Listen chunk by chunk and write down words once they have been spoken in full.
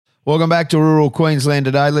Welcome back to rural Queensland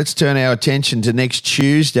today. Let's turn our attention to next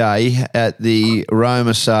Tuesday at the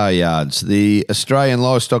Roma Saleyards. The Australian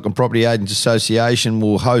Livestock and Property Agents Association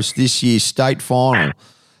will host this year's state final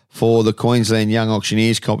for the Queensland Young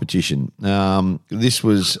Auctioneers competition. This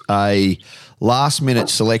was a last-minute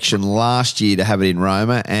selection last year to have it in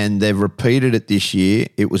Roma, and they've repeated it this year.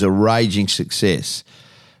 It was a raging success.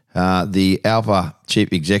 The ALPA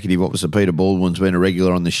Chief Executive Officer, Peter Baldwin's been a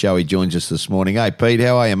regular on the show. He joins us this morning. Hey, Pete,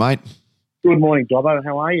 how are you, mate? Good morning, Dobbo.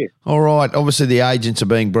 How are you? All right. Obviously, the agents are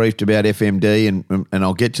being briefed about FMD, and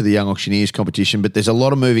I'll get to the Young Auctioneers competition, but there's a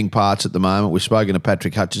lot of moving parts at the moment. We've spoken to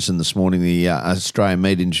Patrick Hutchison this morning, the Australian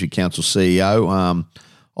Meat Industry Council CEO.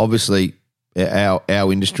 Obviously,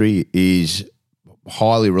 our industry is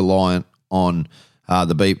highly reliant on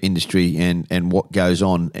the beef industry and what goes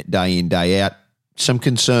on day in, day out. Some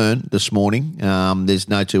concern this morning. There's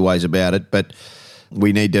no two ways about it, but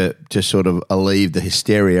we need to sort of alleviate the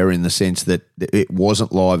hysteria in the sense that it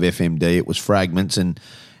wasn't live FMD, it was fragments, and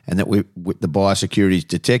that the biosecurity's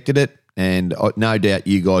detected it. And no doubt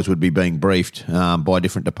you guys would be being briefed by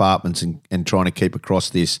different departments and trying to keep across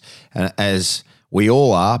this, as we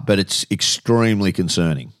all are, but it's extremely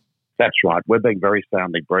concerning. That's right. We're being very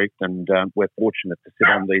soundly briefed, and we're fortunate to sit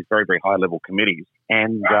on these very, very high-level committees.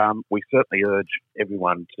 And we certainly urge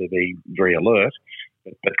everyone to be very alert,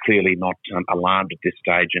 but clearly not alarmed at this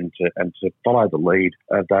stage, and to follow the lead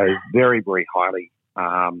of those very, very highly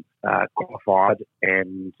qualified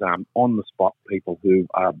and on-the-spot people who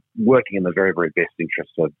are working in the very, very best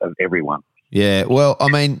interests of everyone. Yeah, well, I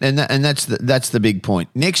mean, and that's the big point.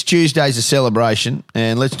 Next Tuesday's a celebration,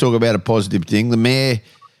 and let's talk about a positive thing. The Mayor,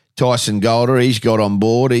 Tyson Golder, he's got on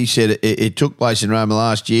board. He said it took place in Roma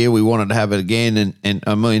last year. We wanted to have it again. And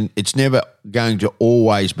I mean, it's never going to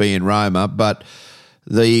always be in Roma, but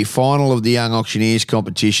the final of the Young Auctioneers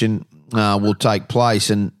competition will take place.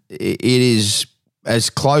 And it is as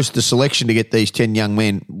close, the selection to get these 10 young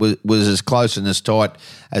men was as close and as tight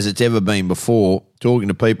as it's ever been before. Talking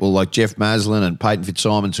to people like Jeff Maslin and Peyton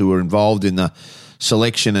Fitzsimons, who were involved in the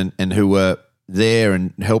selection and who were there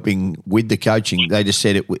and helping with the coaching, they just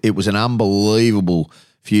said it was an unbelievable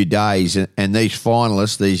few days. And these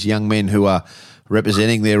finalists, these young men who are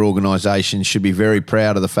representing their organisations, should be very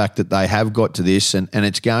proud of the fact that they have got to this, and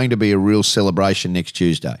it's going to be a real celebration next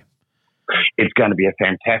Tuesday. It's going to be a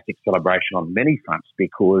fantastic celebration on many fronts,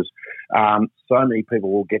 because so many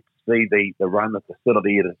people will get to see the Roma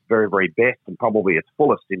facility at its very, very best and probably its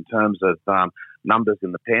fullest in terms of numbers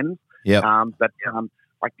in the pens. Yep.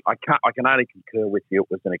 I can only concur with you.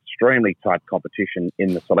 It was an extremely tight competition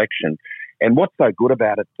in the selection. And what's so good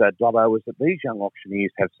about it, Dobbo, is that these young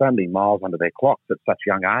auctioneers have so many miles under their clocks at such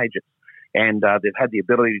young ages. And they've had the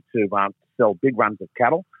ability to sell big runs of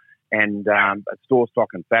cattle and store stock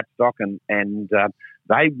and fat stock. And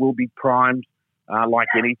they will be primed like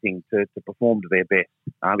anything to perform to their best.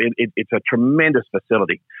 It's a tremendous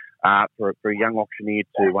facility for a young auctioneer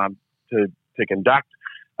to conduct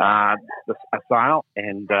a sale,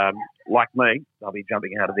 and like me, they'll be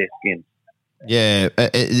jumping out of their skin. Yeah,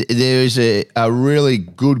 there is a really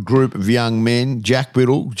good group of young men. Jack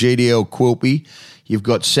Biddle, GDL Quilpie. You've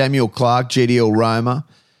got Samuel Clark, GDL Roma.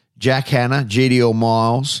 Jack Hanna, GDL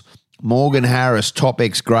Miles. Morgan Harris, Top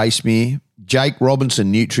X Gracemere. Jake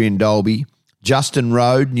Robinson, Nutrien Dolby. Justin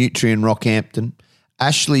Rode, Nutrien Rockhampton.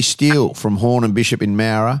 Ashley Steele from Horn and Bishop in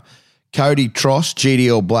Mara. Cody Tross,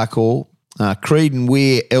 GDL Blackhall. Creedon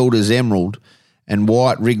Weir, Elders Emerald, and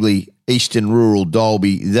Wyatt Wrigley, Eastern Rural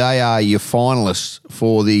Dolby. They are your finalists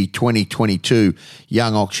for the 2022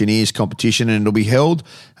 Young Auctioneers competition, and it'll be held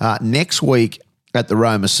next week at the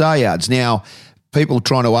Roma Saleyards. Now, people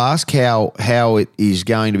trying to ask how it is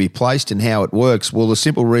going to be placed and how it works. Well, the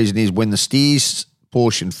simple reason is when the steers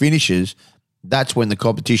portion finishes, that's when the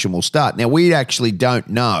competition will start. Now, we actually don't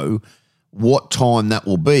know what time that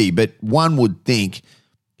will be, but one would think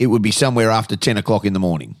it would be somewhere after 10 o'clock in the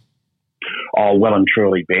morning. Oh, well and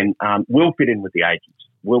truly, Ben. We'll fit in with the agents.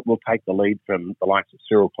 We'll take the lead from the likes of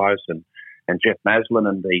Cyril Close and Jeff Maslin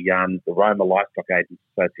and the Roma Livestock Agents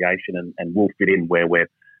Association, and we'll fit in where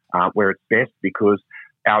it's best, because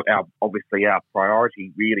our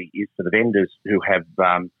priority really is for the vendors who have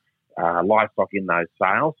livestock in those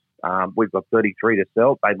sales. We've got 33 to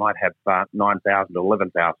sell. They might have 9,000 to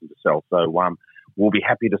 11,000 to sell. So we'll be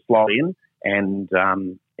happy to slot in, and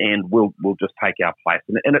we'll just take our place,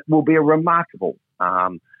 and it will be a remarkable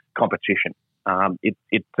competition.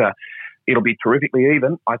 It'll be terrifically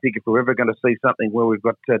even. I think if we're ever going to see something where we've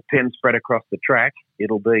got 10 spread across the track,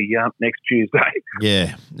 it'll be next Tuesday.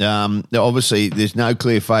 Yeah. Obviously, there's no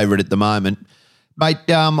clear favourite at the moment. Mate,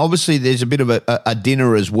 obviously there's a bit of a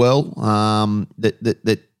dinner as well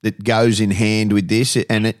that that goes in hand with this,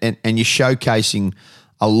 and you're showcasing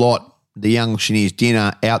a lot the Young Auctioneers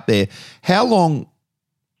dinner out there. How long?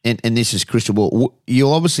 And this is crystal ball.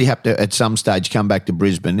 You'll obviously have to at some stage come back to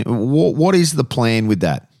Brisbane. What is the plan with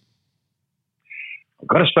that? I've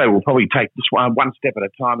got to say, we'll probably take this one step at a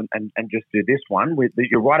time and just do this one.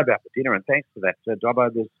 You're right about the dinner, and thanks for that, Dobbo.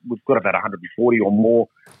 We've got about 140 or more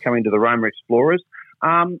coming to the Roma Explorers.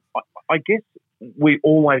 I guess we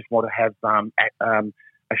always want to have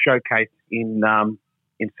a showcase in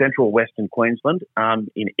central Western Queensland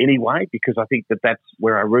in any way, because I think that's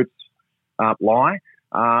where our roots lie.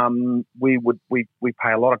 We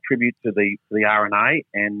pay a lot of tribute to the RNA,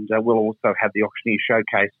 and we'll also have the Auctioneer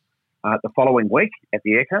Showcase the following week at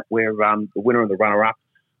the Ekka, where the winner and the runner-up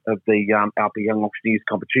of the ALPA Young Auctioneers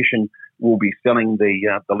competition will be selling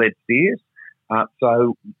the lead steers.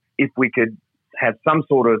 So if we could have some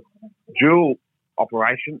sort of dual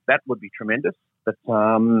operation, that would be tremendous. But,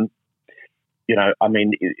 for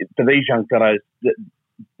these young fellows,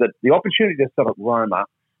 the opportunity to sell at Roma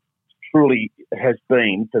truly has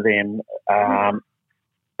been for them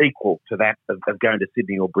equal to that of going to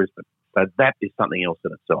Sydney or Brisbane. So that is something else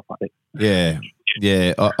in itself, I think. Yeah.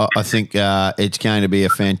 I think it's going to be a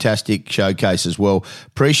fantastic showcase as well.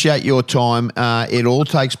 Appreciate your time. It all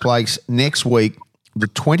takes place next week, the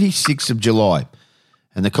 26th of July,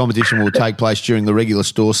 and the competition will take place during the regular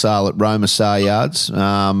store sale at Roma Saleyards,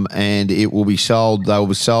 and it will be sold. They will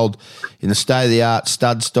be sold in the state-of-the-art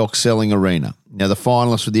stud stock selling arena. Now, the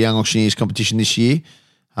finalists for the Young Auctioneers competition this year,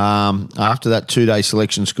 after that 2-day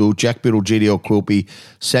selection school, Jack Biddle, GDL Quilpie,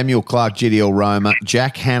 Samuel Clark, GDL Roma,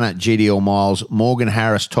 Jack Hanna, GDL Miles, Morgan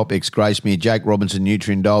Harris, Top X Gracemere, Jake Robinson,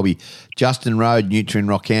 Nutrien Dolby, Justin Road, Nutrien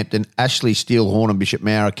Rockhampton, Ashley Steele, Horn and Bishop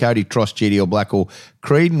Mara, Cody Tross, GDL Blackwell,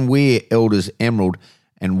 Creedon Weir, Elders Emerald,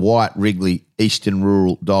 and Wyatt Wrigley, Eastern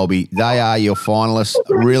Rural Dolby. They are your finalists.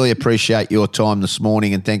 Really appreciate your time this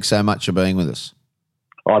morning, and thanks so much for being with us.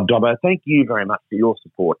 Oh, Dobbo, thank you very much for your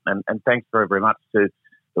support, and thanks very, very much to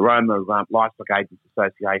the Roma Livestock Agents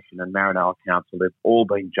Association and Marinella Council. They've all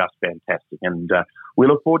been just fantastic, and we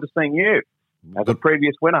look forward to seeing you as a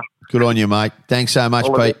previous winner. Good on you, mate. Thanks so much,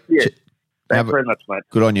 Pete. Thanks very much, mate.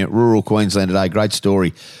 Good on you. Rural Queensland Today, great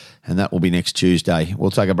story, and that will be next Tuesday.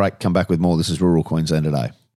 We'll take a break, come back with more. This is Rural Queensland Today.